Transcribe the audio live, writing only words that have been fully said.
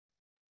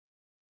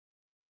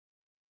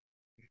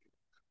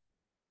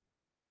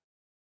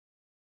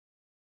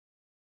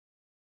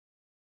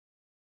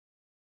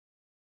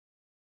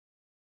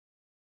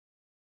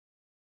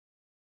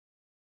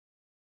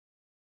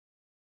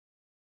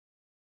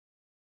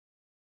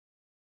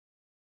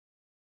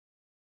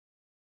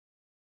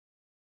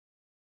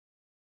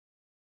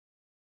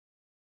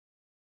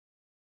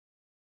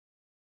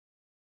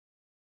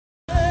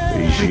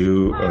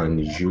you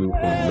and you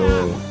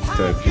alone.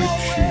 Thank you,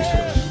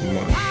 Jesus.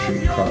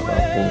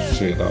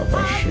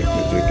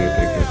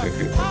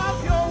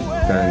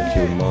 Thank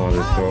you, mighty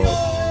God.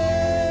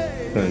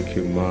 Thank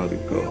you, mighty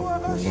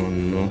God. We want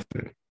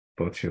nothing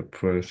but your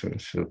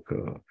presence, oh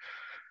God.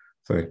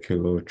 Thank you,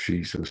 Lord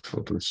Jesus,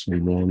 for this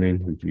morning.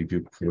 We give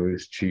you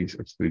praise,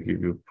 Jesus. We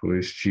give you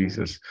praise,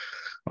 Jesus.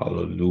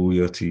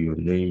 Hallelujah to your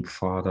name,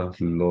 Father.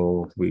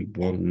 Lord, we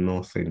want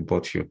nothing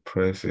but your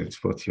presence,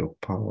 but your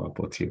power,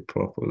 but your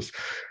purpose,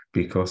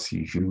 because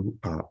you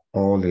are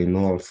all in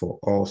all for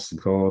us,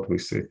 God. We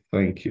say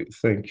thank you.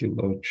 Thank you,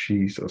 Lord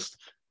Jesus.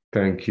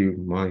 Thank you,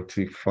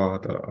 mighty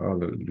Father.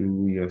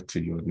 Hallelujah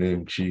to your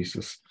name,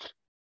 Jesus.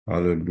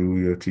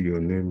 Hallelujah to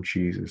your name,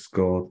 Jesus.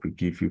 God, we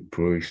give you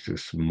praise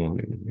this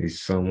morning.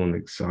 Is someone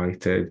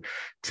excited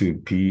to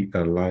be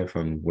alive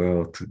and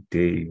well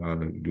today?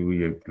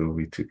 Hallelujah.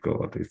 Glory to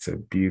God. It's a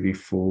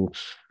beautiful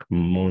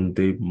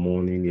Monday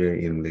morning here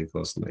in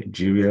Lagos,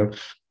 Nigeria.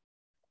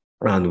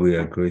 And we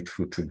are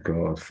grateful to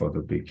God for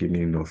the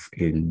beginning of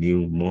a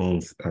new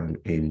month and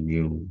a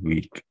new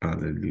week.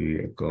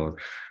 Hallelujah. God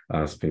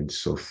has been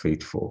so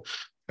faithful.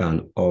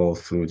 And all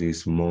through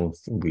this month,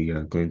 we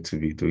are going to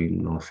be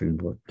doing nothing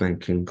but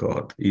thanking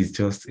God. It's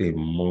just a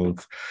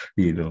month,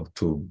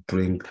 to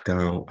bring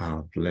down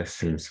our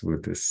blessings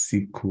with the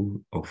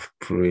sickle of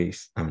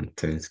praise and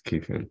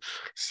thanksgiving.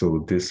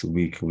 So this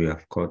week, we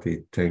have got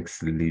a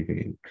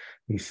thanksgiving.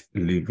 It's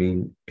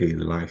living a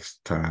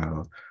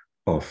lifestyle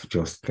of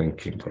just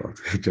thanking God,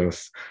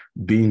 just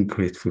being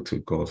grateful to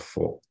God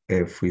for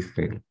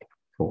everything.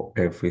 For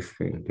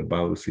everything. The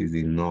Bible says,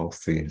 in all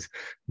things,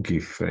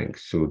 give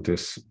thanks. So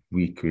this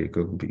week, we're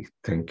going to be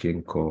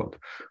thanking God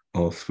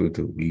all through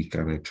the week.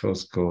 And I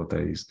trust God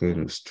that He's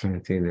going to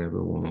strengthen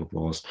every one of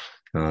us,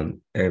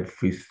 and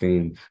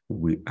everything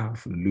we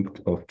have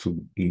looked up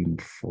to Him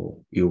for,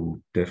 He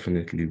will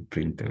definitely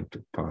bring them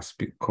to pass,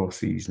 because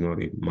He is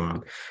not a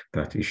man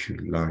that He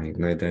should lie,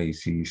 neither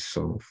is He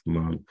Son of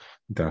Man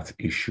that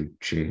He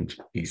should change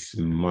His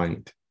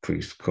mind.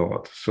 Praise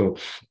God. So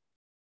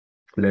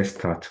let's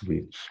start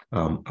with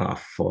our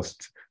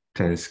first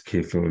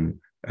Thanksgiving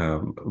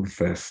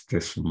verse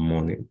this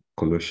morning.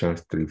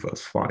 Colossians 3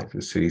 verse 5.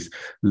 It says,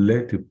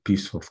 let the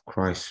peace of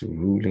Christ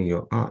rule in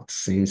your hearts,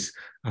 since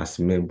as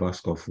members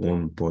of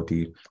one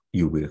body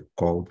you were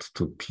called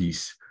to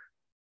peace,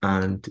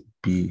 and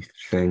be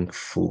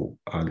thankful.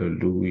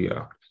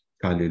 Hallelujah.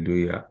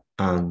 Hallelujah.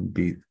 And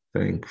be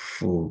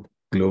thankful.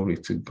 Glory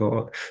to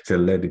God. So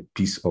let the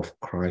peace of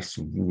Christ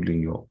rule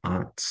in your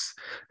hearts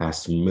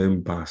as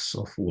members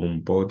of one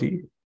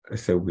body. I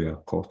said we are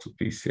called to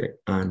peace here,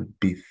 and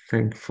be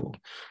thankful.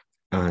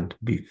 And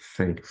be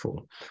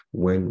thankful.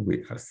 When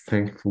we are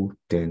thankful,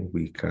 then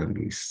we can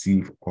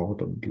receive all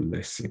the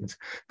blessings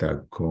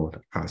that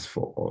God has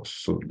for us.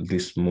 So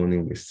this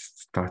morning, we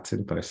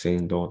started by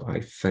saying, Lord, I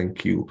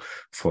thank you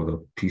for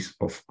the peace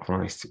of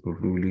Christ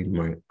ruling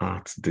my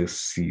heart this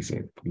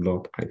season.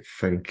 Lord, I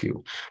thank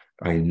you.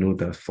 I know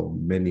that for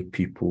many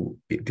people,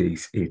 there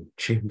is a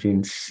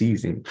changing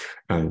season,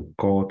 and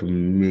God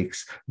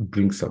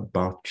brings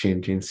about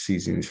changing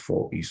seasons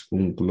for His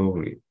own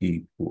glory.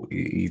 He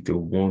is the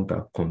one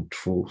that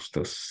controls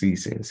the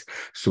seasons.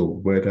 So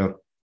whether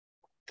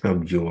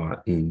you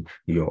are in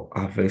your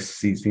harvest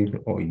season,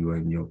 or you are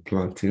in your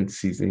planting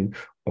season,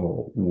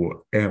 or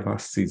whatever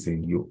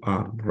season you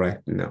are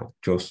right now,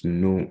 just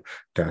know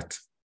that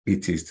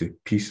it is the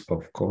peace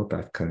of God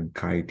that can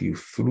guide you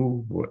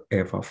through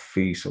whatever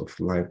phase of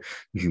life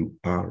you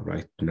are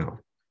right now.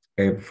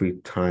 Every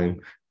time,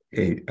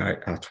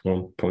 at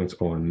one point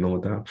or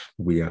another,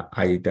 we are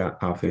either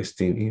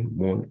harvesting in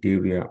one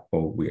area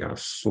or we are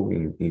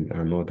sowing in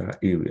another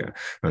area.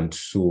 And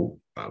so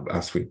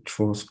as we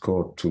trust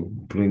God to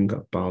bring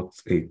about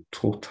a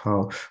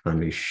total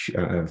and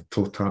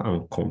total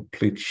and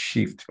complete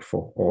shift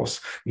for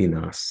us in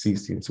our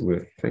seasons,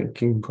 we're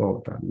thanking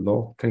God that,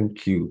 Lord,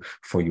 thank you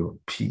for your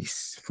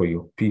peace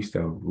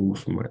that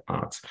rules my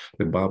heart.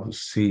 The Bible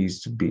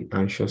says to be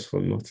anxious for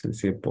nothing,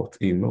 but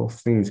in all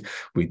things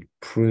with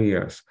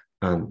prayers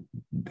and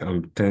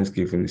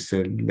thanksgiving. He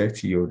said,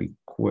 let your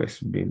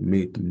request be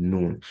made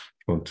known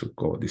unto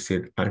God. He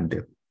said, and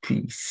the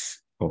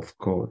peace of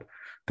God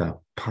that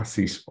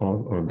passes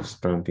all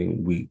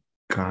understanding will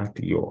guard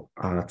your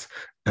heart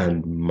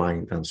and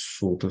mind. And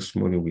so this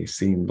morning we're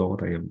saying,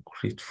 Lord, I am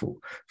grateful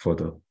for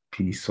the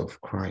peace of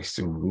Christ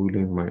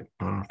ruling my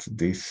heart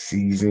this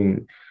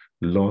season.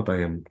 Lord,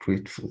 I am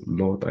grateful.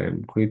 Lord, I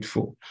am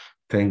grateful.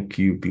 Thank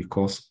you,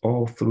 because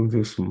all through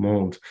this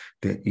month,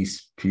 there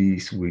is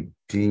peace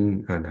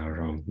within and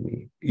around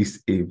me. It's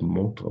a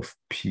month of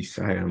peace.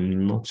 I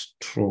am not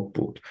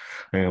troubled.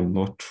 I am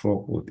not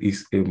troubled.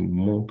 It's a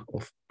month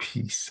of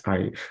peace.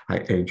 I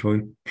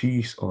enjoy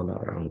peace all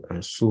around.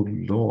 And so,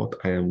 Lord,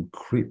 I am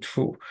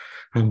grateful.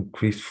 I'm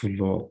grateful,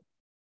 Lord,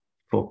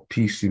 for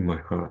peace in my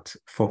heart,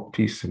 for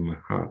peace in my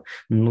heart.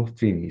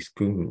 Nothing is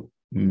going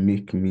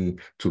make me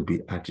to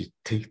be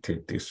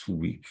agitated this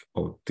week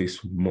or this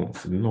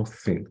month.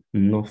 Nothing,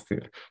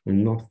 nothing,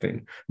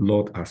 nothing.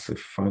 Lord, as a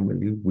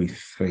family, we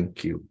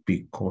thank you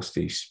because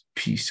there is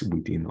peace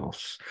within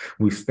us.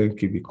 We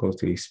thank you because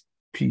there is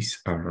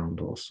peace around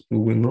us. We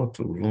will not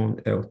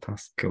run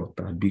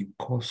helter-skelter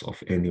because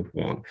of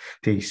anyone.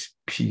 There is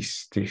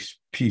peace. There is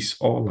peace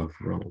all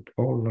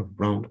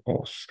around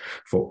us.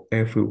 For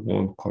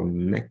everyone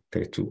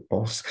connected to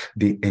us,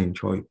 they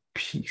enjoy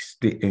peace.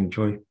 They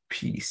enjoy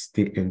peace.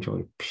 They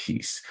enjoy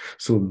peace.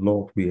 So,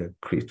 Lord, we are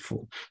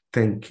grateful.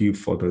 Thank you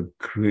for the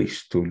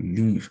grace to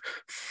live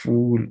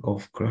full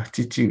of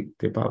gratitude.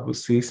 The Bible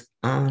says,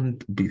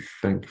 and be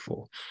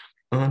thankful.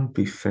 And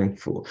be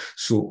thankful.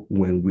 So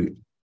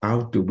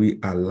how do we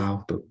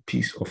allow the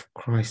peace of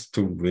Christ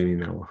to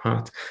reign in our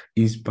heart?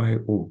 Is by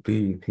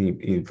obeying him.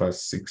 In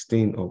verse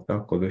 16 of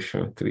that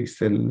Colossians 3,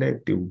 said,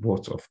 let the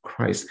words of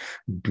Christ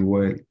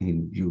dwell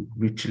in you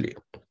richly.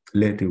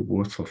 Let the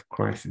words of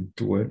Christ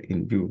dwell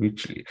in you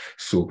richly.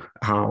 So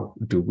how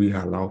do we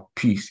allow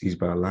peace? Is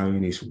by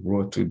allowing his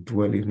word to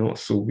dwell in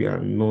us. So we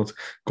are not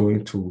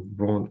going to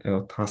run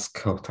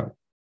helter-skelter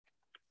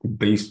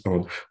based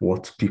on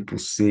what people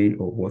say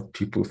or what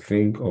people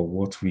think or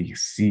what we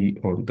see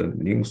on the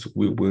news.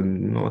 We will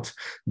not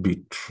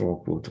be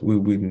troubled. We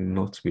will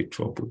not be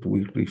troubled.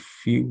 We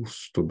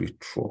refuse to be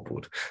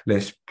troubled.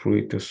 Let's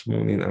pray this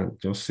morning and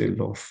just say,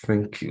 Lord,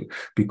 thank you,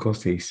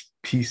 because there is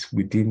peace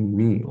within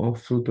me all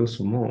through this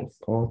month,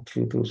 all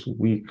through this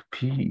week.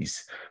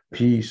 Peace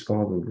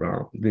all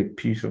around. The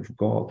peace of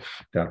God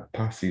that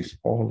passes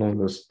all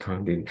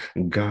understanding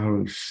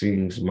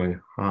garrisons my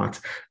heart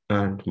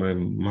and my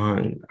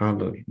mind.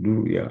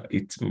 Hallelujah.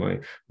 It's my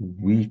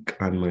week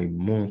and my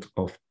month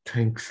of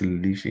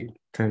thanksgiving.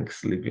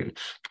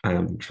 I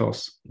am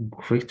just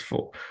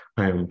grateful.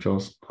 I am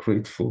just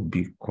grateful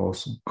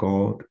because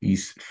God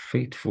is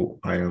faithful.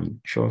 I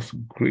am just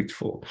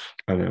grateful.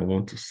 And I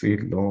want to say,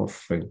 Lord,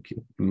 thank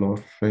you.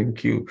 Lord,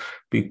 thank you,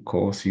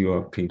 because you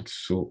have been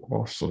so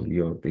awesome.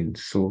 You have been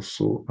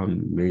so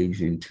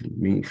amazing to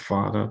me.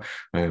 Father,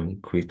 I am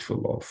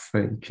grateful, Lord.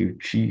 Thank you,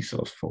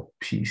 Jesus, for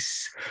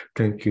peace.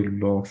 Thank you,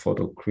 Lord, for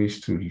the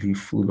grace to live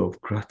full of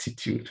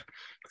gratitude,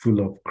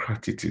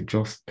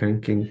 just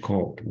thanking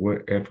God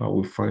wherever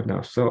we find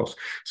ourselves.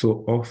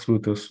 So all through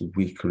this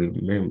week,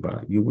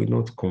 remember, you will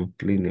not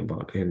complain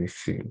about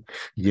anything.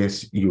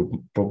 Yes,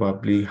 you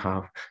probably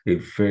have a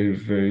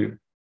very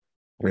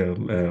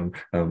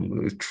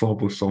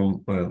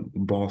troublesome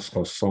boss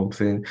or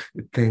something.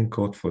 Thank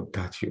God for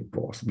that, your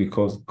boss,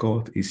 because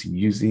God is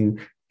using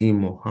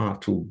him or her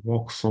to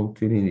work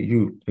something in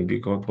you. Maybe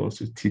God wants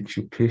to teach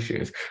you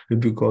patience.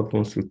 Maybe God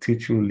wants to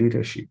teach you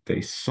leadership. There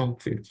is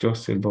something.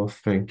 Just say, Lord,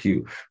 thank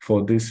you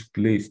for this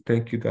place.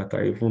 Thank you that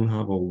I even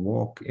have a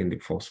work in the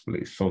first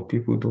place. Some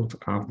people don't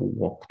have a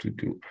work to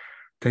do.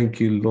 Thank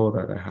you, Lord,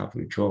 that I have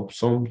a job.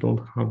 Some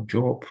don't have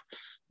job.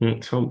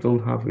 Some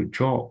don't have a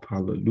job.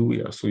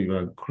 Hallelujah. So you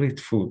are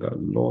grateful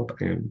that, Lord,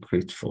 I am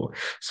grateful.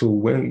 So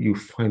when you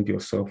find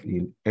yourself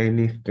in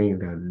anything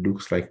that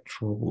looks like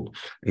trouble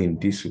in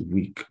this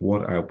week,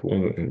 what I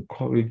want to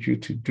encourage you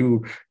to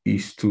do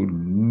is to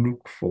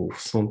look for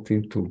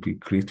something to be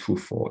grateful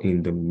for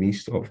in the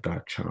midst of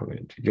that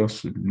challenge.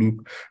 Just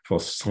look for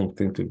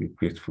something to be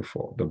grateful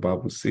for. The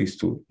Bible says,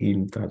 to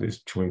him that is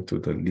joined to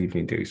the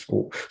living, there is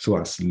hope. So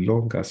as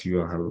long as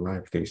you are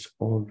alive, there is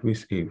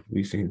always a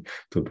reason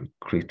to be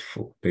grateful.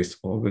 There's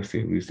always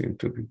a reason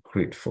to be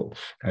grateful.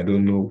 I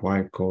don't know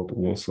why God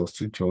wants us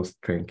to just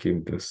thank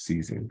him this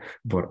season,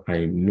 but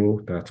I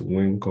know that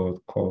when God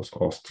calls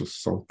us to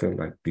something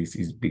like this,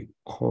 is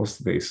because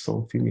there's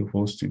something he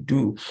wants to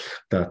do,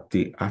 that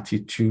the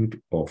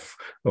attitude of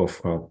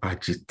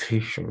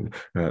agitation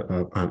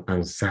and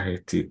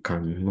anxiety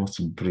cannot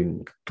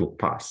bring to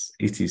pass.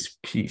 It is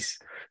peace.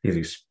 It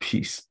is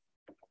peace.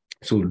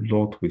 So,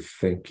 Lord, we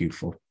thank you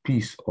for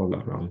peace all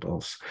around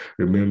us.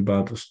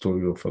 Remember the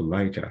story of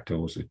Elijah. There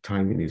was a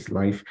time in his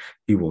life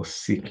he was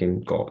seeking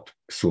God.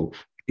 So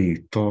he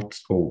thought,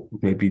 oh,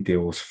 maybe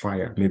there was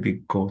fire.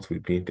 Maybe God will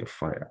be in the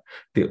fire.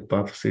 The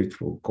Bible says,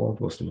 well, God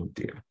was not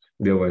there.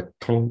 There were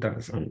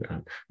thunders and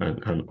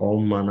all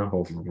manner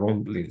of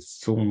rumblings,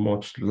 so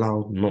much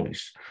loud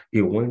noise.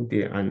 He went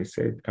there and he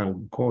said,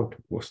 and God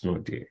was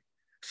not there.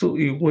 So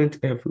he went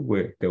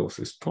everywhere. There was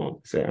a storm.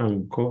 He said,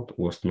 and God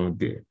was not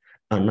there.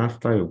 And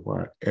after a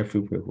while,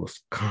 everywhere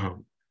was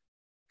calm.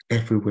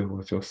 Everywhere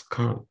was just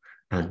calm.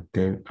 And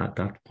then at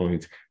that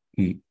point,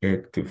 he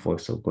heard the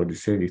voice of God. He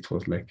said it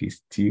was like a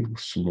still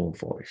small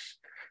voice.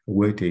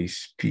 Where there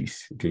is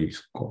peace, there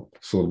is God.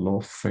 So,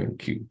 Lord,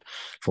 thank you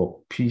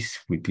for peace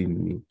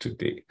within me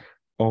today,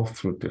 all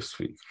through this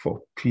week, for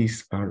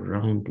peace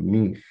around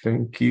me.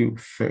 Thank you,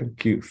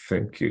 thank you,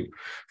 thank you,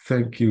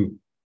 thank you.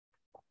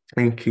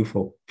 Thank you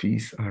for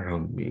peace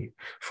around me,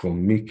 for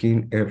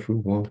making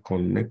everyone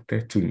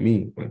connected to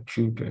me, my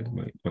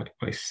children,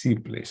 my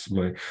siblings,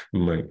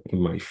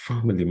 my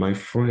family, my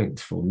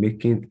friends, for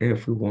making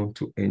everyone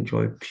to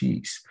enjoy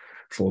peace.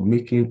 for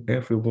making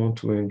everyone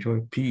to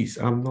enjoy peace.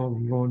 I'm not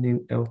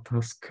running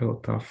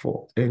helter-skelter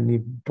for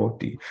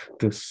anybody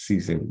this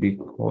season,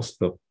 because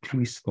the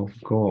peace of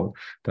God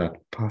that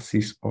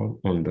passes all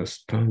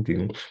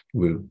understanding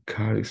will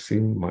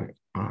garrison my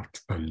heart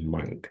and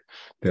mind.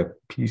 The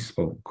peace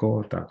of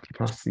God that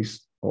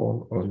passes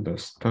all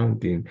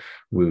understanding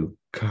will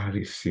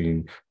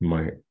garrison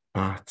my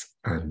heart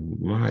and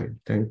mind.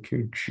 Thank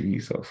you,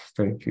 Jesus.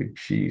 Thank you,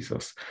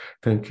 Jesus.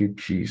 Thank you,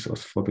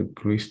 Jesus, for the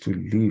grace to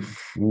live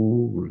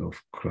full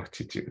of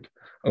gratitude.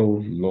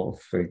 Oh, Lord,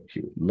 thank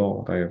you.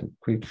 Lord, I am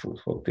grateful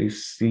for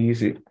this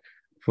season.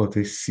 For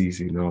this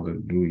season,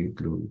 hallelujah,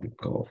 glory to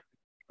God.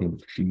 In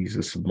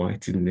Jesus'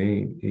 mighty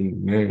name,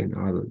 amen,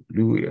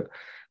 hallelujah,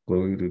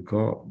 glory to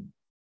God.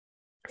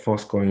 1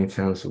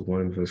 Corinthians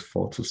 1 verse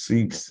 4 to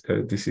 6,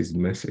 this is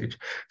message,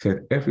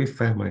 said, every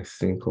time I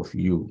think of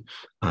you,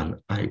 and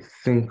I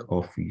think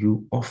of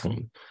you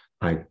often,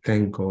 I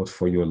thank God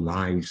for your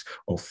lives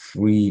of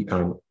free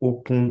and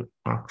open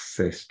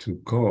access to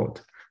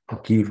God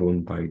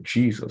given by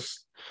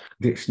Jesus.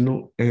 There's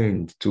no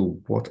end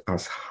to what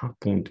has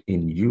happened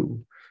in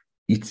you.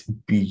 It's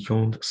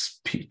beyond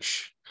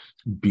speech,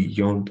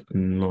 beyond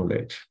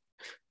knowledge.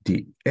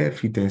 The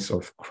evidence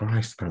of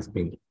Christ has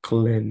been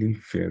clearly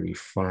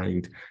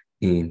verified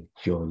in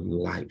your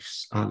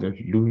lives.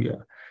 Hallelujah.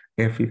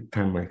 Every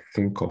time I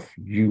think of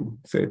you,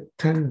 say,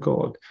 thank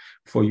God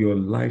for your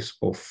lives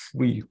of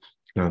free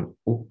and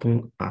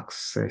open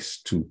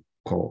access to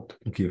God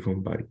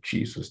given by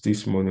Jesus.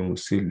 This morning we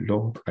say,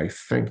 Lord, I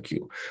thank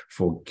you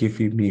for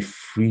giving me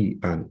free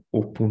and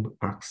open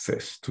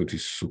access to the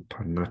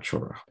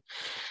supernatural.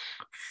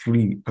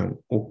 Free and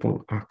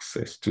open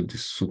access to the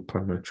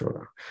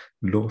supernatural.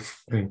 Lord,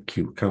 thank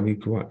you. Can we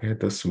go ahead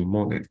this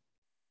morning?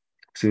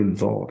 Say,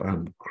 Lord,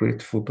 I'm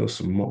grateful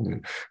this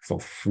morning for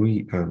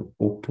free and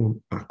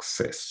open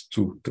access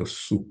to the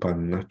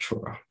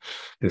supernatural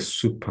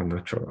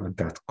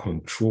that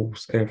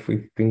controls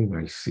everything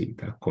I see,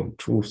 that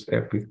controls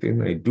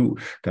everything I do,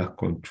 that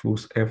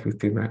controls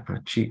everything I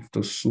achieve,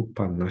 the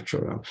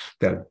supernatural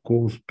that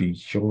goes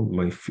beyond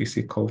my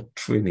physical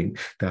training,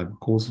 that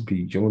goes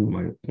beyond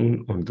my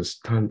own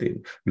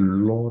understanding.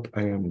 Lord,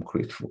 I am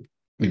grateful.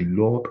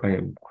 Lord, I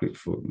am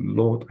grateful.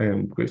 Lord, I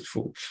am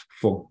grateful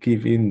for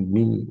giving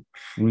me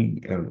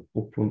free and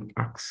open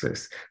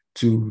access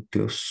to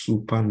the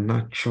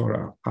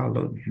supernatural.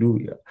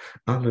 Hallelujah.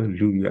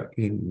 Hallelujah.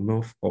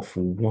 Enough of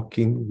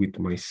walking with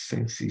my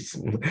senses.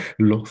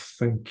 Lord,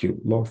 thank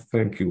you. Lord,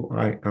 thank you.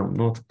 I am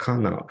not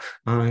carnal.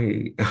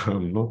 I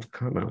am not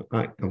carnal.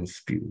 I am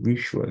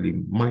spiritually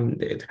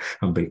minded.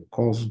 And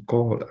because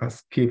God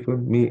has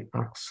given me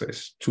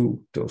access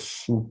to the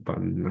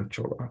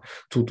supernatural,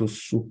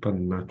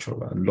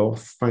 Lord,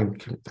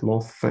 thank you.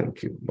 Lord,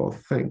 thank you. Lord,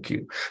 thank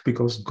you.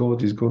 Because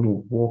God is going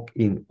to work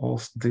in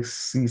us this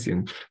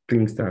season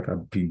things that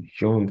are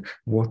beyond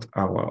what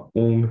our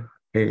own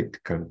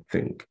head can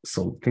think.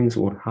 Some things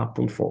will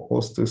happen for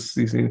us this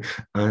season,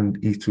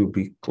 and it will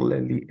be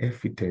clearly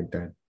evident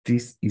that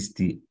this is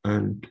the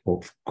hand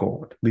of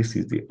God. This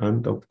is the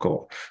hand of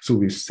God. So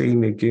we're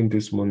saying again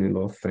this morning,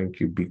 Lord, thank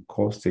you,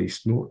 because there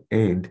is no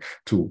end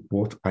to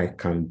what I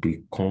can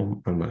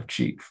become and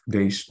achieve.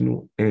 There is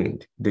no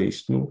end. There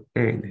is no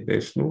end. There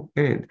is no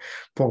end.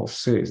 Paul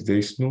says there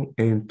is no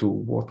end to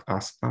what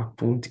has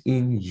happened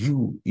in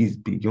you. Is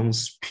beyond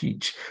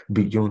speech,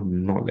 beyond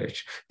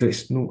knowledge. There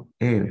is no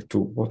end to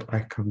what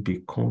I can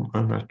become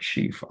and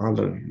achieve.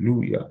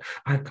 Hallelujah.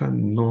 I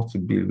cannot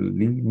be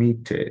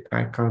limited.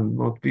 I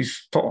cannot be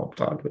stopped.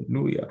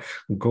 Hallelujah.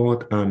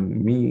 God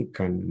and me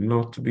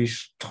cannot be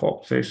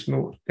stopped. There's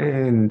no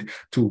end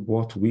to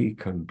what we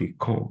can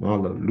become.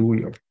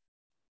 Hallelujah.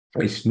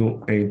 There's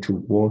no end to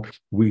what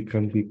we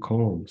can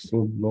become.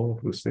 So,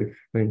 Lord, we say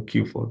thank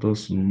you for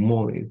this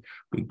morning.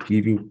 We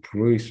give you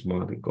praise,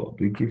 mighty God.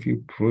 We give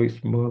you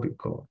praise, mighty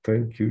God.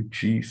 Thank you,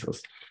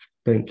 Jesus.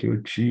 Thank you,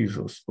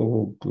 Jesus.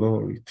 Oh,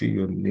 glory to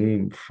your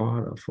name,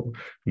 Father, for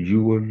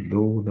you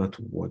alone are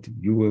worthy.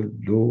 You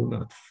alone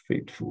are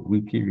faithful.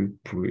 We give you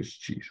praise,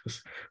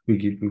 Jesus. We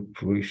give you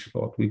praise,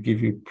 Lord. We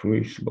give you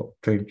praise, Lord.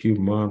 Thank you,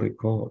 mighty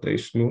God.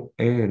 There's no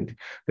end.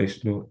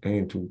 There's no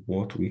end to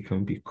what we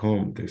can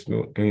become. There's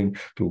no end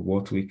to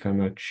what we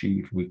can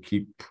achieve. We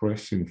keep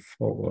pressing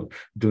forward,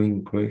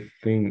 doing great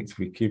things.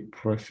 We keep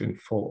pressing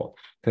forward.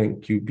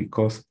 Thank you,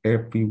 because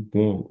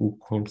everyone who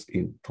comes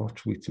in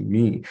touch with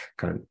me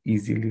can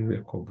easily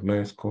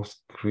recognize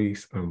God's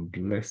grace and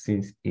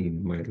blessings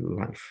in my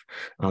life.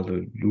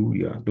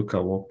 Hallelujah. Look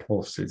at what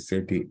Paul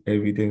said. The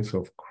evidence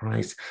of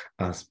Christ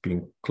has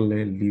been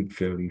clearly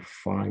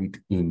verified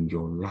in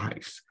your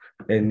lives.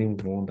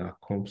 Anyone that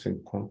comes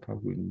in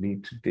contact with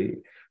me today,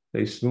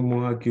 there's no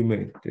more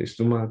argument. There's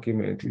no more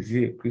argument. Is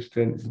he a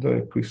Christian? Is he not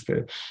a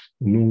Christian?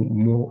 No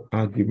more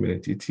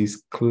argument. It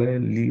is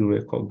clearly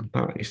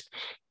recognized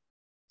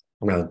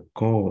that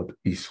God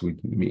is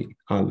with me.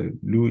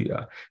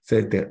 Hallelujah.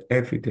 Said the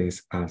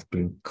evidence has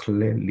been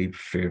clearly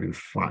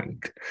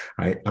verified.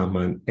 I am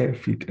an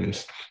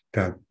evidence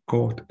that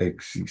God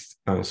exists.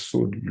 And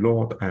so,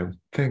 Lord, I'm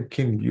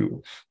thanking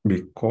you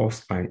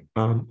because I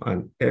am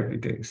an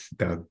evidence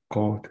that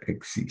God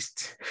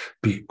exists,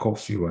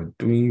 because you are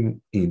doing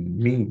in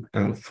me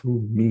and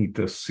through me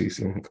this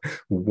season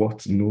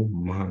what no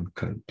man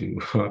can do.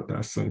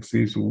 That song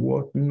says,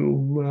 what no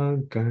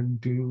man can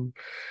do,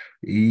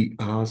 he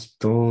has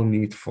done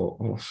it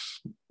for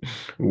us.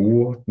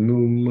 What no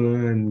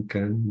man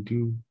can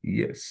do,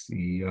 yes,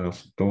 he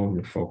has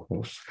done for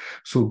us.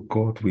 So,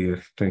 God, we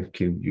are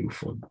thanking you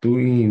for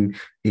doing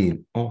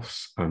in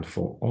us and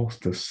for us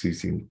this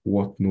season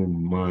what no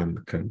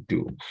man can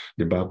do.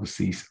 The Bible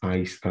says,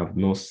 eyes have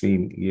not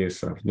seen,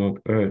 ears have not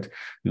heard,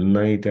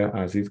 neither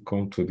has it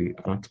come to the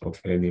heart of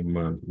any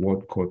man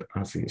what God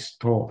has in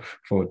store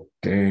for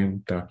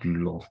them that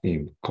love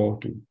him.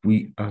 God,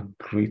 we are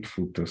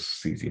grateful this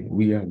season.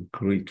 We are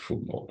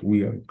grateful, Lord.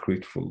 We are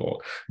grateful,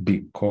 Lord,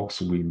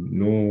 because we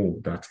know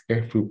that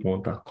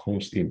everyone that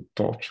comes in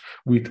touch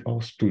with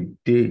us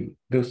today,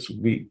 this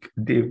week,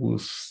 they will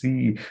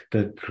see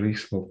the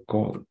grace of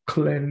God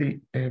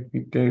clearly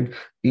evident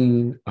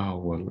in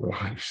our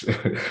lives.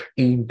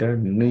 In the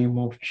name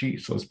of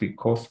Jesus,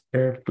 because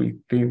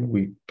everything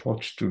we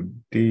touch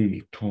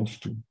today turns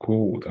to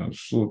gold. And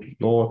so,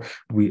 Lord,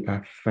 we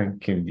are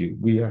thanking you.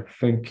 We are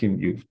thanking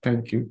you.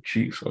 Thank you,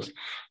 Jesus.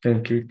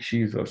 Thank you,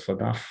 Jesus, for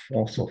that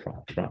force of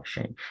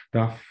attraction,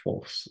 that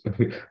force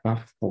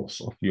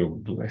of your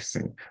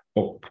blessing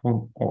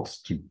upon us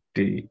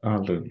today.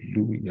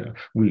 Hallelujah.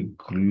 We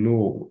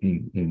glow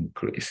in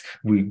grace.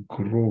 We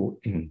grow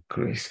in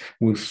grace.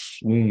 We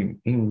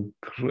swim in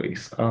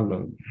grace.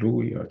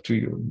 Hallelujah to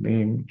your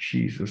name,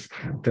 Jesus.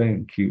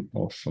 Thank you,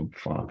 awesome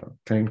Father.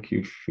 Thank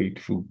you,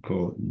 faithful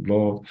God.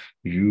 Lord,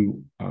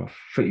 you are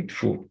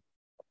faithful.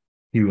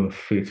 You are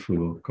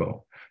faithful, oh God.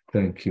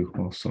 Thank you,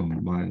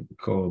 awesome my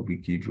God. We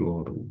give you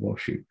all the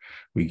worship.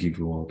 We give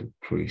you all the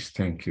praise.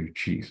 Thank you,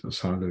 Jesus.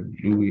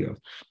 Hallelujah.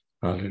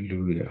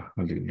 Hallelujah.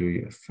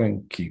 Hallelujah.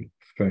 Thank you.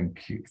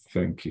 Thank you.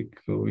 Thank you.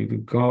 Glory to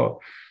God.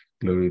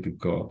 Glory to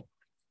God.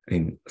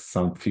 In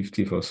Psalm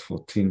 50, verse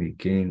 14,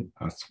 again,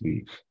 as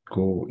we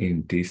go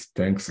in this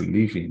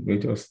thanksgiving, we're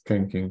just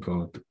thanking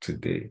God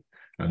today.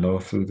 And all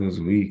through this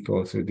week,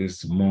 also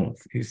this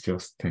month, is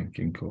just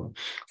thanking God.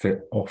 Say,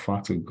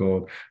 offer to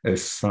God a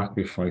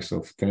sacrifice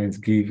of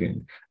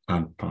thanksgiving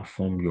and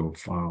perform your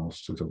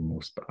vows to the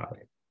Most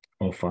High.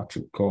 Offer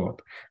to God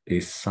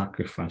a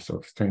sacrifice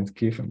of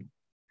thanksgiving.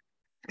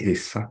 A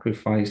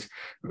sacrifice,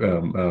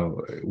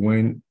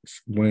 when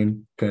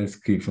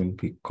thanksgiving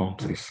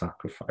becomes a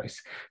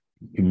sacrifice,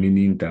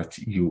 meaning that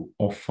you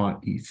offer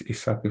it. A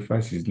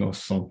sacrifice is not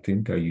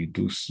something that you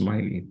do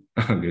smiling.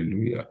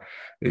 Hallelujah.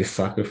 A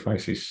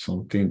sacrifice is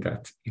something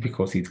that,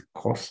 because it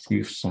costs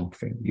you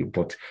something,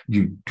 but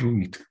you do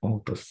it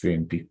all the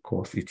same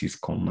because it is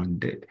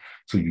commanded.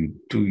 So you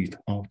do it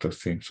all the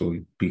same. So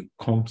it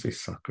becomes a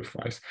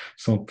sacrifice.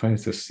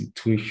 Sometimes the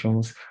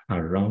situations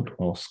around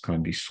us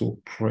can be so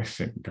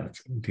pressing that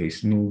there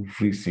is no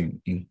reason,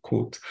 in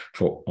quote,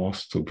 for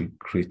us to be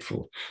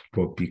grateful.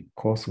 But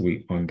because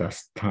we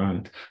understand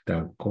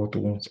that God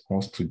wants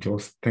us to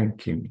just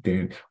thank him,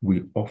 then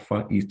we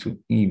offer it to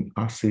him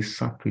as a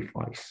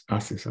sacrifice.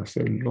 As I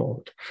say,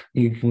 Lord,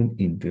 even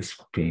in this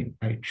pain,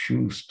 I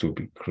choose to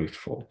be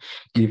grateful.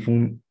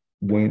 Even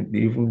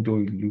though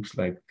it looks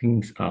like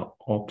things are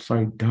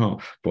upside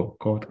down, but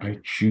God, I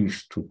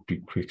choose to be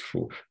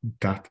grateful.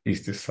 That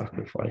is the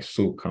sacrifice.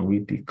 So can we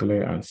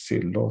declare and say,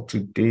 Lord,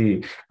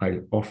 today I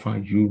offer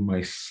you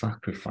my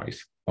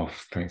sacrifice of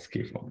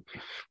thanksgiving.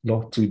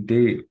 Lord,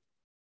 today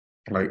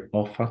I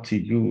offer to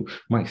you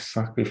my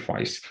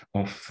sacrifice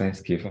of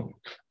thanksgiving.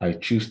 I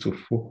choose to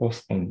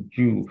focus on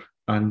you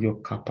and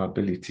your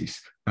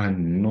capabilities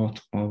and not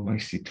on my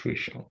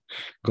situation.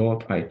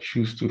 God, I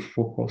choose to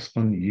focus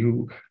on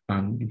you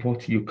and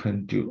what you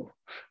can do.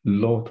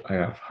 Lord, I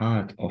have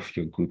heard of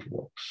your good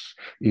works,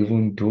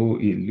 even though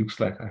it looks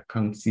like I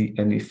can't see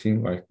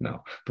anything right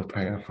now, but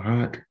I have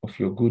heard of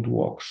your good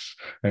works.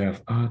 I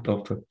have heard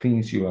of the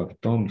things you have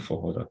done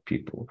for other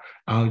people,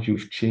 how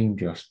you've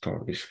changed their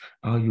stories,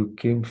 how you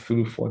came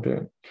through for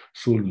them.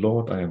 So,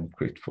 Lord, I am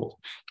grateful.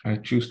 I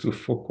choose to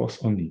focus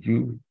on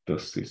you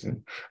this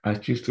season. I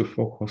choose to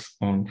focus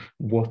on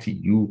what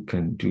you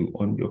can do,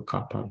 on your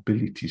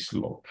capabilities,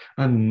 Lord,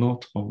 and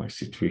not on my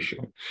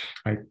situation.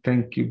 I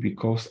thank you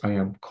because I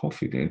am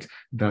confident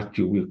that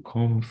you will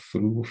come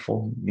through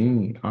for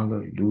me.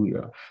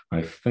 Hallelujah.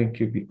 I thank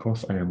you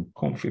because I am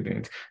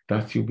confident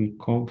that you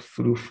will come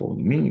through for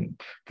me.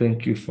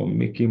 Thank you for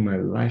making my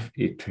life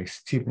a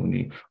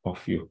testimony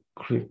of your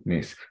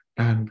greatness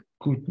and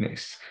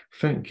goodness.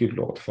 Thank you,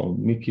 Lord, for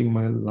making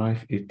my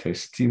life a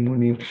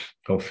testimony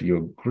of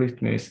your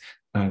greatness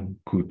and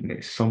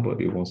goodness.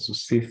 Somebody wants to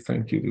say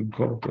thank you to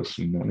God this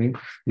morning.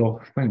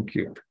 Lord, thank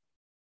you.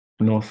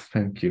 Lord,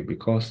 thank you,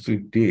 because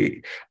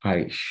today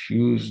I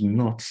choose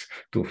not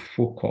to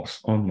focus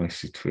on my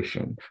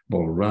situation,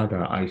 but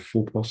rather I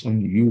focus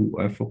on you.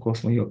 I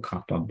focus on your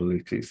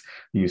capabilities.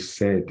 You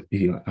said,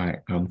 I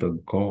am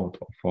the God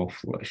of all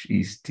flesh.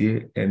 Is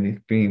there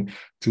anything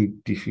too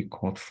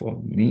difficult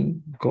for me.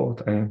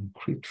 God, I am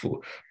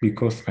grateful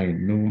because I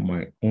know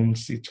my own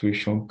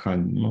situation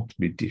cannot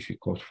be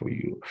difficult for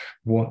you.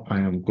 What I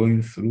am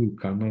going through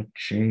cannot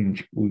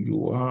change who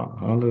you are.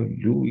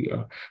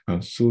 Hallelujah.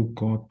 And so,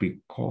 God,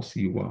 because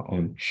you are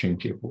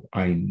unchangeable,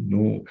 I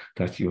know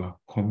that you are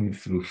coming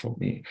through for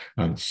me.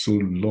 And so,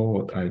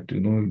 Lord, I do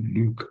not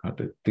look at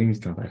the things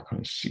that I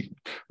can see.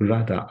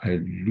 Rather, I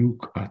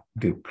look at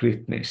the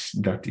greatness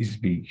that is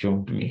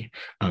beyond me.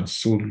 And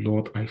so,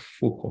 Lord, I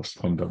focus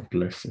on the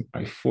blessing.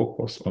 I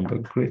focus on the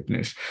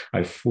greatness.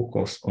 I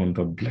focus on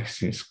the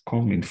blessings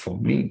coming for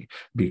me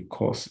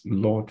because,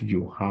 Lord,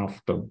 you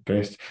have the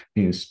best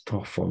in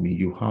store for me.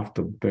 You have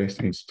the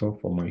best in store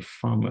for my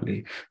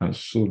family. And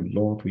so,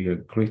 Lord, we are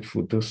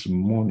grateful this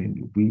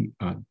morning. We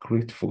are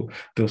grateful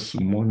this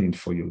morning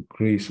for your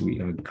grace. We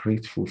are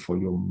grateful for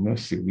your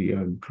mercy. We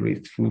are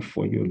grateful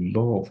for your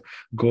love.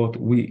 God,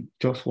 we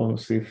just want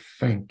to say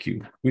thank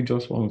you. We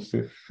just want to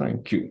say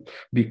thank you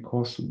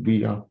because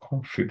we are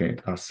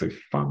confident as a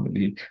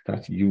family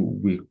that you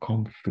will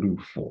come through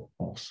for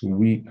us.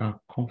 We are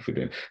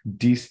confident.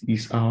 This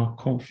is our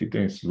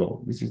confidence,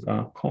 Lord. This is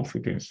our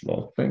confidence,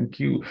 Lord. Thank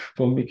you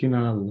for making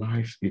our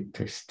lives a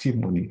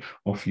testimony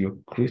of your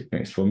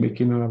greatness, for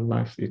making our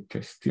lives a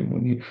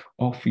testimony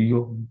of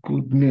your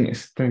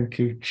goodness. Thank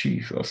you,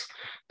 Jesus.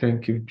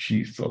 Thank you,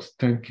 Jesus.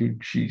 Thank you,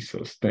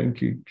 Jesus.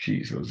 Thank you,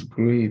 Jesus.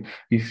 Great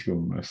is your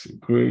mercy.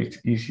 Great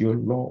is your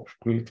love.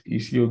 Great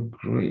is your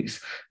grace.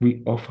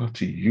 We offer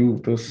to you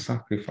the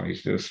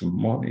sacrifice this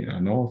morning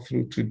and all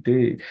through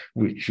today.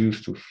 We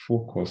choose to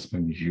focus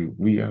on you.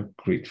 We are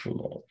grateful,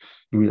 Lord.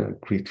 We are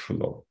grateful,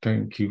 Lord.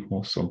 Thank you,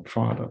 awesome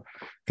Father.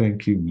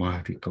 Thank you,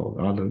 mighty God.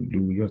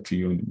 Hallelujah to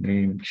your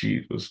name,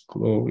 Jesus.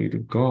 Glory to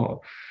God.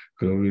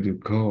 Glory to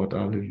God.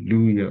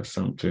 Hallelujah.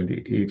 Psalm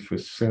 28,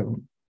 verse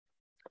 7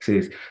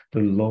 says, the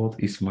Lord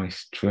is my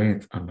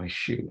strength and my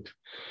shield.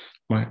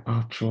 My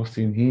heart trusts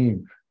in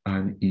him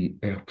and he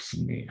helps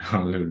me.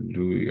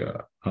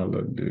 Hallelujah.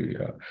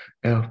 Hallelujah.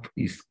 Help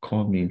is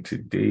coming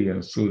today.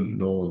 And so,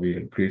 Lord, we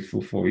are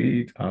grateful for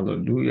it.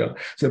 Hallelujah.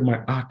 So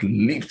my heart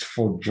leaps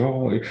for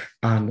joy.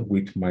 And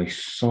with my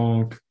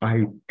song,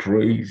 I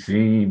praise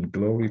him.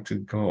 Glory to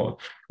God.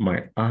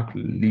 My heart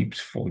leaps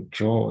for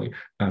joy.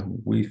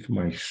 And with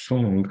my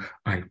song,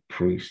 I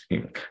praise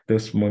him.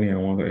 This morning, I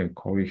want to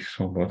encourage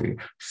somebody,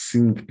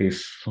 sing a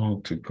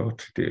song to God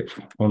today.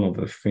 One of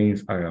the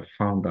things I have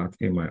found out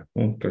in my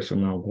own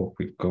personal walk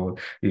with God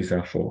is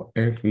that for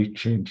every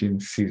changing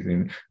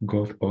season,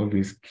 God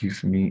always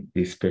gives me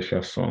a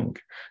special song.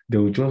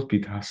 There will just be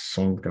that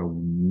song that will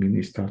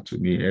minister to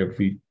me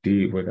every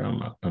day, whether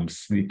I'm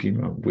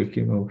sleeping or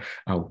waking up,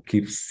 I'll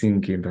keep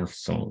singing that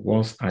song.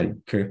 Once I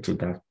get to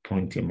that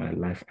point in my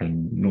life, I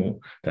know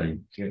that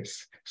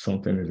yes,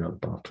 something is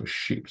about to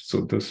shift.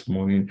 So this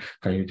morning,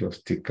 can you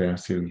just declare and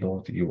say,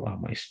 Lord, you are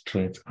my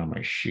strength and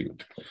my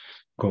shield.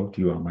 God,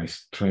 you are my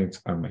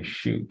strength and my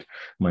shield.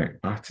 My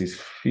heart is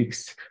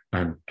fixed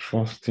and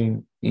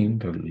trusting in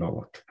the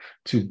Lord.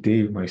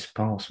 Today, my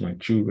spouse, my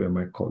children,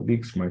 my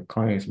colleagues, my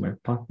clients, my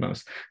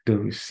partners, they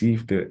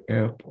receive the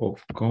help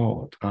of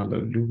God.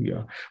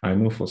 Hallelujah. I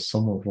know for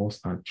some of us,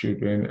 our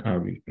children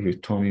are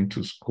returning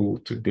to school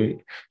today.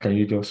 Can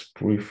you just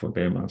pray for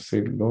them and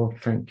say, Lord,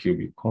 thank you,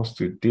 because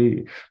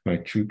today my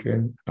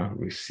children are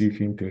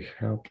receiving the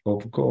help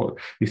of God.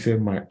 He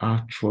said, my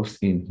heart trusts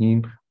in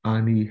him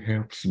and he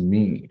helps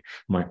me.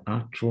 My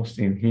heart trusts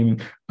in him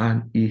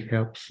and he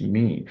helps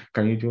me.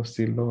 Can you just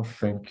say, Lord,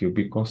 thank you,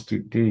 because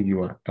today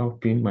you are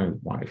helping my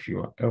wife, you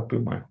are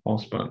helping my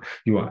husband,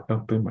 you are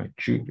helping my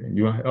children,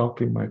 you are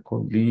helping my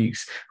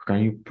colleagues.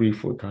 Can you pray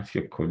for that,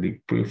 your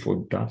colleague? Pray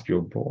for that,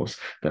 your boss.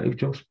 That you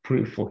just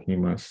pray for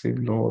him and say,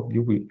 Lord,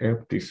 you will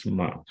help this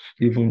man,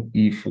 even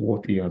if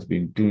what he has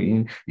been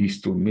doing is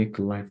to make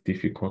life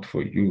difficult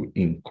for you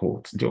in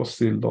court. Just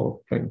say, Lord,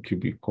 thank you,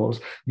 because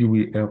you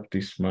will help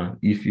this man.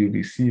 If you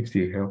receive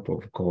the help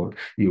of God,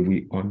 you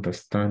will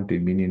understand the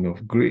meaning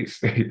of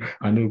grace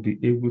and you'll be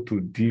able to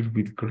deal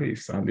with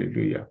grace.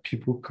 Hallelujah.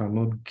 People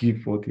cannot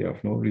give what they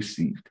have not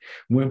received.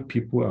 When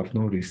people have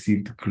not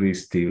received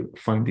grace, they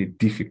find it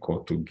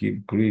difficult to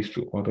give grace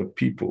to other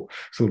people.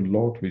 So,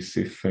 Lord, we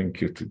say thank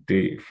you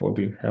today for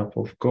the help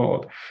of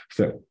God.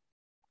 So,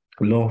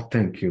 Lord,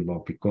 thank you,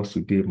 Lord, because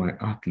today my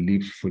heart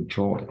leaps for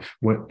joy.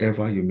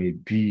 Wherever you may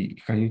be,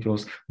 can you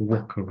just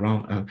walk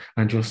around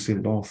and just say,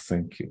 Lord,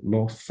 thank you.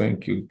 Lord,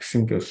 thank you.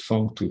 Sing a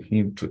song to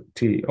him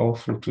today.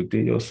 Also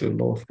today, you'll say,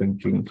 Lord,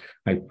 thank you.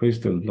 I praise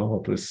the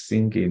Lord with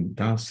singing,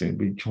 dancing,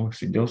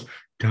 rejoicing. Just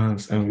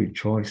dance and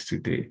rejoice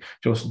today.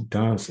 Just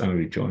dance and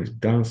rejoice.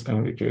 Dance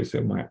and rejoice.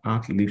 And my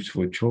heart leaps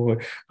for joy.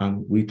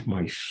 And with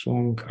my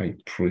song, I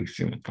praise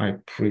him. I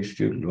praise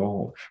you,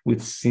 Lord,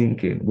 with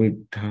singing,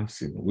 with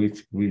dancing,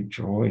 with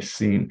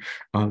rejoicing.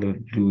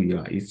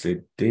 Hallelujah. It's a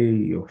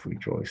day of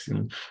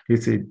rejoicing.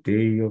 It's a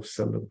day of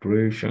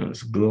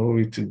celebrations.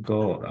 Glory to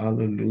God.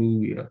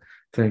 Hallelujah.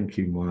 Thank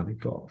you, mighty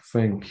God.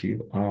 Thank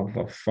you,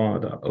 Abba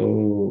Father.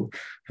 Oh,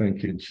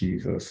 thank you,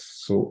 Jesus.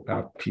 So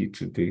happy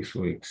today,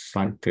 so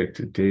excited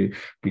today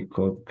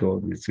because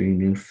God is doing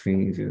new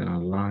things in our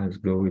lives.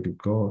 Glory to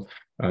God.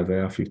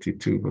 Isaiah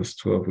 52, verse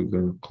 12, we're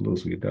going to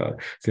close with that.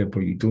 Say,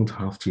 but you don't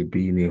have to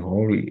be in a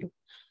hurry.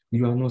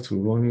 You are not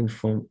running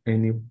from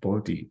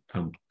anybody.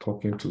 I'm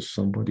talking to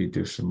somebody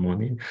this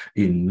morning.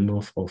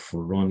 Enough of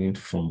running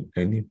from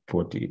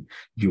anybody.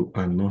 You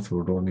are not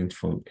running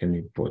from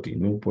anybody.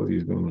 Nobody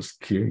is going to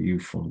scare you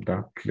from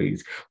that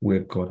place where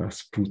God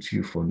has put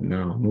you for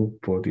now.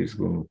 Nobody is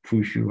going to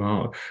push you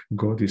out.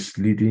 God is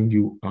leading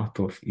you out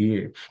of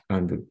here.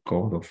 And the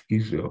God of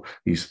Israel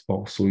is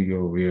also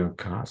your real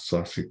God.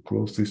 So as we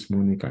close this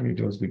morning, can you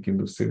just begin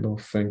to say, Lord,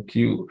 thank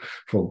you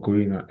for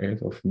going ahead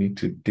of me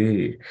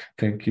today.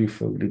 Thank you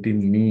for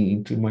leading me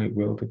into my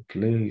wealthy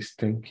place.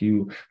 Thank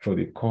you for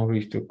the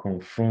courage to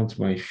confront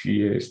my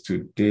fears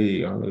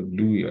today.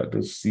 Hallelujah.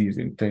 This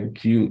season.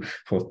 Thank you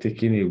for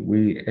taking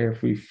away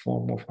every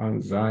form of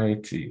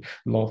anxiety.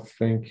 Lord,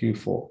 thank you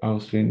for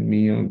answering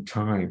me on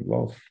time.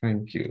 Lord,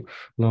 thank you.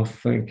 Lord,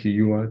 thank you.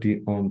 You are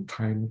the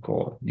on-time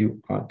God.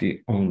 You are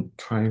the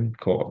on-time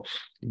God.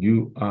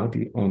 You are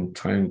the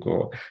on-time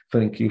God.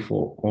 Thank you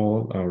for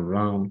all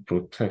around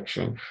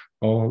protection.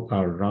 All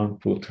around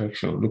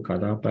protection. Look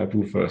at that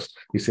Bible verse.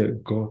 He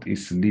said, God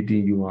is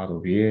leading you out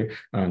of here,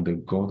 and the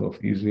God of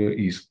Israel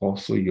is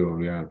also your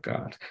rear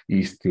guard.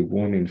 He's the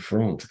one in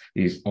front,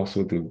 he's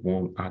also the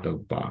one at the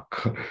back.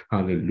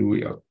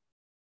 Hallelujah.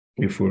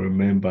 If we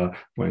remember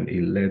when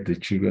he led the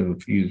children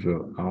of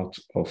Israel out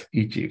of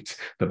Egypt,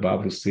 the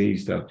Bible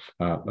says that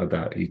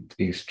it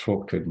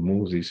instructed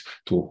Moses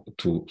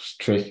to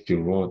stretch the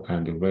rod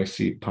and the Red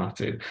Sea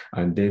parted.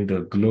 And then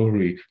the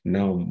glory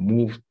now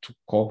moved to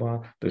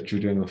cover the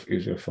children of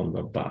Israel from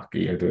the back.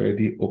 He had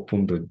already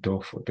opened the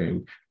door for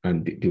them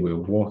and they were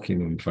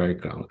walking on dry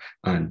ground.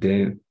 And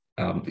then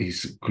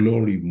his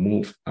glory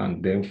moved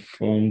and then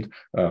formed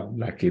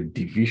like a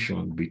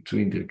division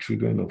between the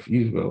children of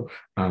Israel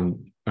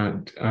and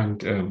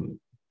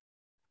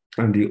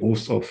the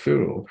host of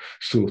Pharaoh.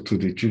 So to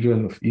the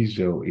children of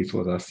Israel, it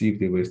was as if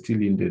they were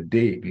still in the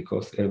day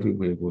because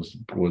everywhere was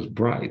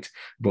bright.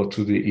 But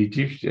to the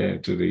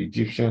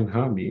Egyptian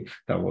army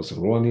that was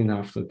running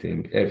after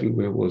them,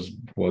 everywhere was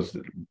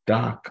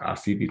dark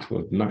as if it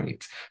was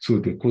night. So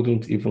they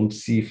couldn't even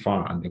see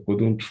far and they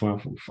couldn't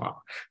travel far.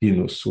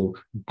 So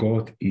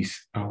God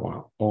is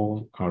our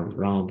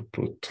all-around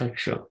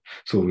protection.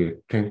 So we're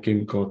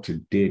thanking God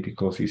today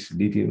because He's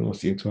leading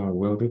us into a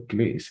wealthy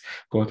place.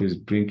 God is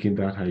bringing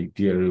that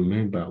idea.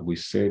 Remember, we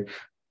said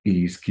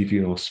He is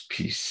giving us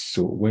peace.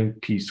 So when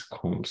peace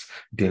comes,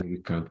 then we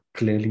can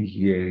clearly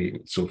hear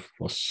Him. So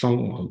for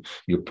someone,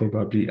 you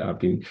probably have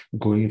been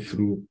going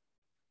through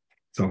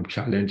some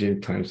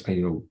challenging times and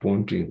you're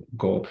wondering,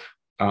 God,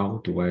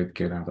 how do I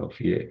get out of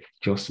here?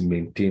 Just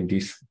maintain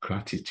this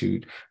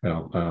gratitude,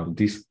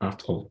 this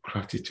act of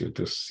gratitude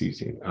this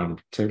season. I'm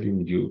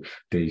telling you,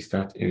 there is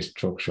that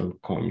instruction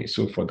coming.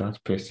 So for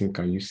that person,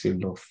 can you say,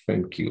 Lord,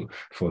 thank you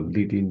for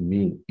leading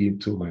me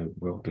into my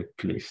wealthy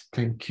place.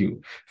 Thank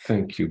you,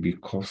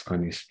 because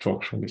an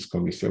instruction is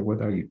coming. So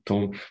whether you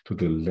turn to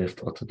the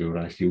left or to the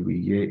right, you will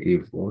hear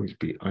a voice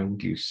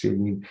behind you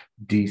saying,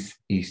 this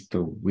is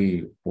the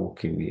way,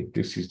 walk in it.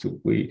 This is the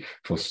way.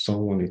 For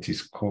someone, it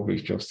is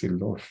courage. Just say,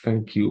 Lord,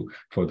 thank you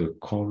for the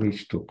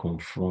courage to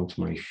confront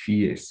my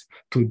fears.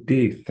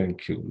 Today,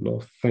 thank you,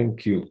 Lord.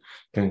 Thank you.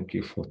 Thank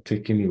you for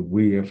taking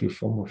away every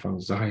form of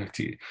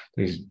anxiety.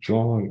 There's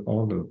joy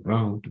all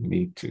around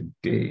me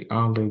today.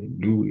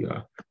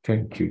 Hallelujah.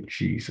 Thank you,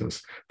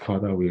 Jesus.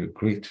 Father, we are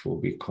grateful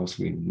because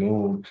we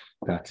know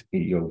that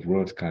your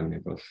word can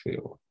never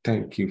fail.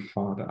 Thank you,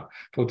 Father,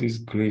 for this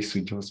grace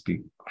to just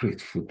be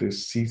grateful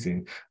this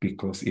season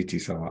because it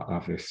is our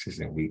harvest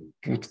season. We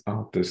put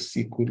out the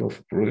sickle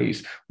of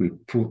praise. We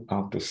put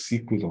out the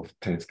sickle of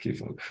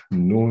thanksgiving,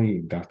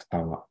 knowing that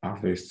our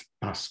harvest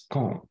has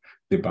come.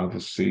 The Bible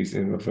says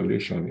in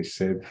Revelation, it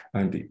said,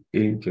 and the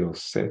angel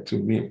said to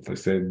me, he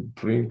said,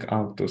 bring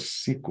out the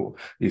sickle.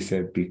 He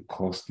said,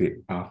 because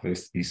the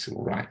harvest is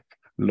ripe.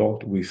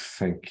 Lord, we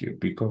thank you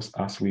because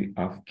as we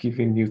have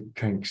given you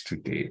thanks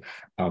today,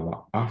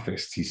 our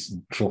harvest is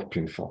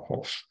dropping for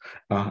us.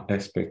 Our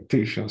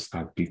expectations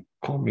are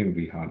becoming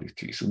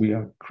realities. We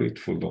are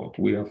grateful, Lord.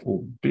 We have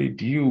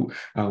obeyed you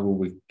and we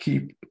will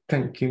keep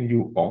thanking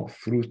you all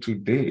through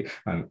today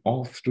and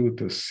all through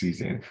the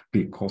season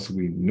because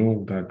we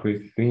know that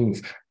great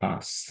things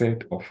are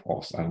said of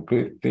us and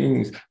great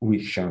things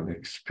we shall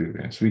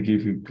experience. We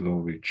give you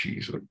glory,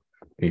 Jesus.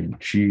 In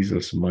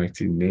Jesus'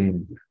 mighty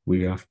name,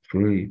 we have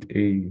prayed.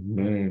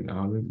 Amen.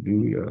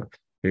 Hallelujah.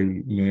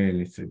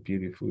 Amen. It's a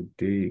beautiful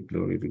day.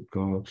 Glory to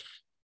God.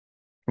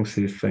 We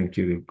say thank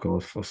you to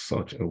God for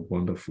such a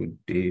wonderful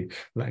day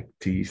like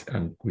this,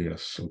 and we are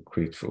so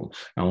grateful.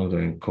 I want to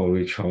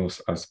encourage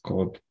us as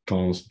God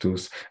turns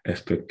those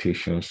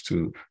expectations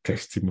to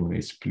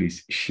testimonies.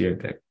 Please share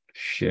them.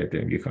 share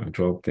them. You can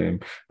drop them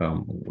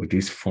with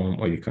this form,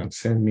 or you can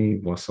send me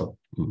WhatsApp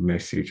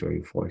message or a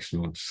voice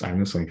note. I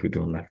know some people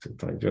don't like to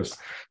type, just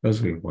a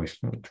voice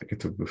note.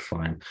 It will be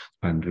fine.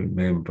 And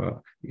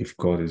remember, if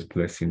God is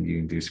blessing you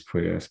in these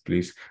prayers,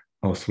 please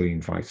also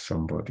invite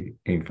somebody,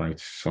 invite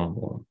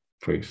someone.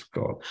 Praise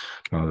God.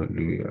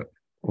 Hallelujah.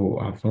 Oh,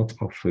 I've not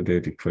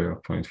uploaded the prayer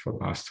point for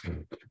last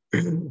week,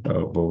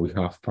 but we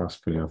have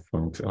past prayer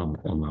point on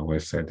our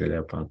website,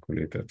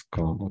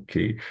 deliabankole.com.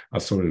 Okay.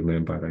 Also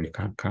remember that you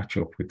can catch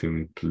up with the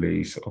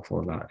replays of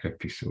all our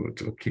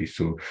episodes. Okay.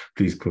 So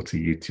please go to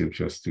YouTube,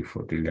 just do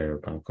for Delia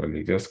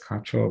Bankole. Just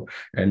catch up.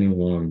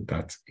 Anyone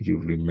that you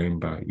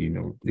remember,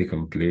 you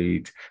can play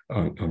it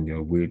on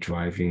your way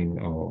driving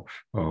or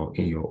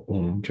in your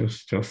own.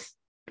 Just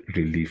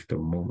relive the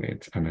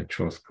moment, and I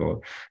trust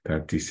God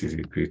that this is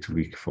a great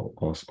week for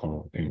us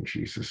all in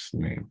Jesus'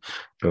 name.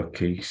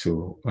 Okay,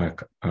 so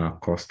like our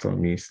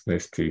custom is,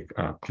 let's take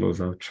our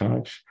closeout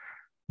charge.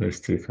 Let's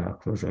take our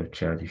closeout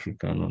charge. If you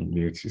can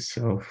unmute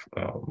yourself,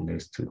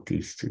 let's do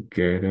this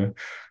together.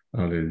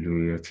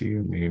 Hallelujah to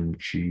your name,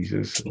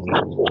 Jesus.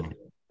 Oh,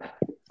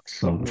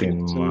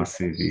 something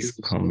massive is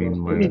coming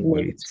my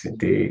way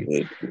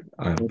today.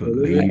 I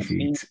believe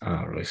it,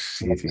 I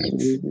receive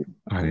it,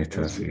 and it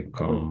has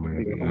become a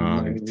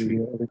reality.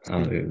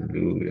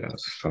 Hallelujah.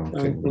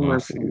 Something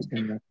massive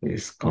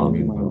is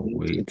coming my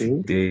way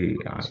today.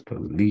 I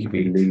believe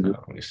it,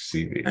 I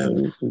receive it,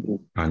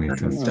 and it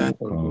has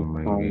become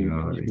a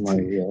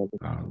reality.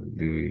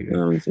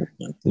 Hallelujah.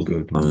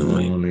 Good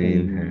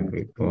morning,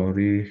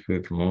 everybody.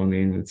 Good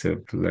morning. It's a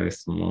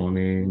blessed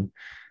morning.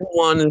 Good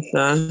morning,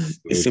 sir.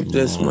 It's a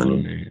blessed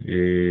morning.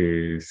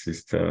 Hey,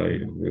 sister.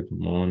 Good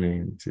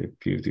morning. It's a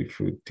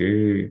beautiful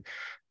day.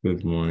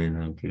 Good morning,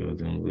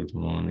 Abiodun. Good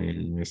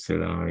morning, Mr.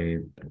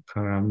 Larry.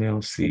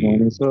 Caramel Seed.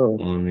 Good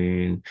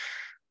morning.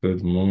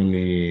 Good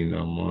morning,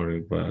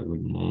 Amoriba.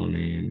 Good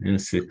morning.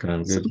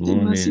 Insikan. Good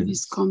morning. Massive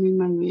is coming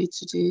my way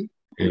today.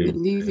 I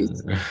believe it,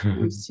 I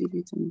receive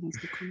it, and it has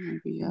become my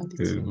reality.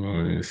 Good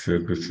morning. So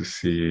good to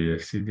see you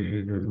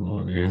yesterday. Good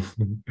morning.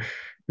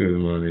 Good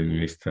morning,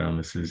 Mr. and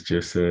Mrs.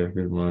 Joseph.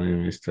 Good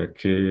morning, Mr.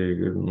 K.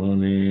 Good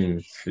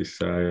morning,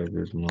 Fisaya.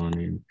 Good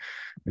morning.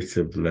 It's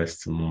a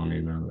blessed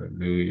morning.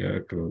 Hallelujah.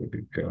 Glory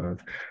to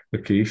God.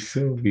 Okay,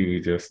 so we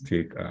will just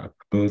take our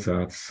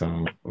closeout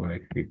song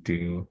like we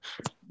do.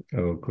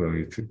 Oh,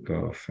 glory to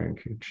God.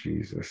 Thank you,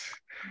 Jesus.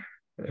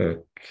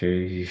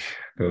 Okay,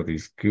 God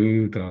is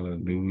good.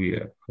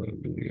 Hallelujah.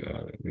 Hallelujah.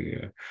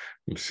 Hallelujah.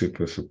 I'm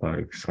super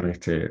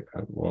excited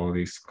at what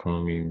is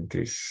coming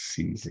this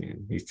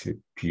season. It's a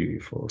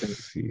beautiful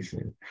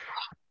season.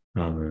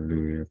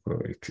 Hallelujah.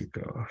 Glory to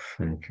God.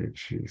 Thank you,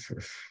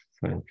 Jesus.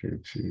 Thank you,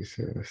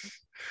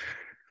 Jesus.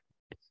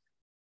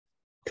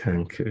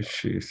 Thank you,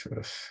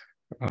 Jesus.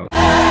 So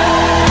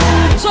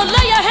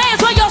lay your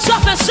hands on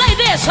yourself and say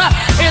this.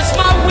 It's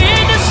my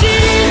winning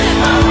season.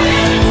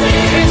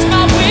 It's my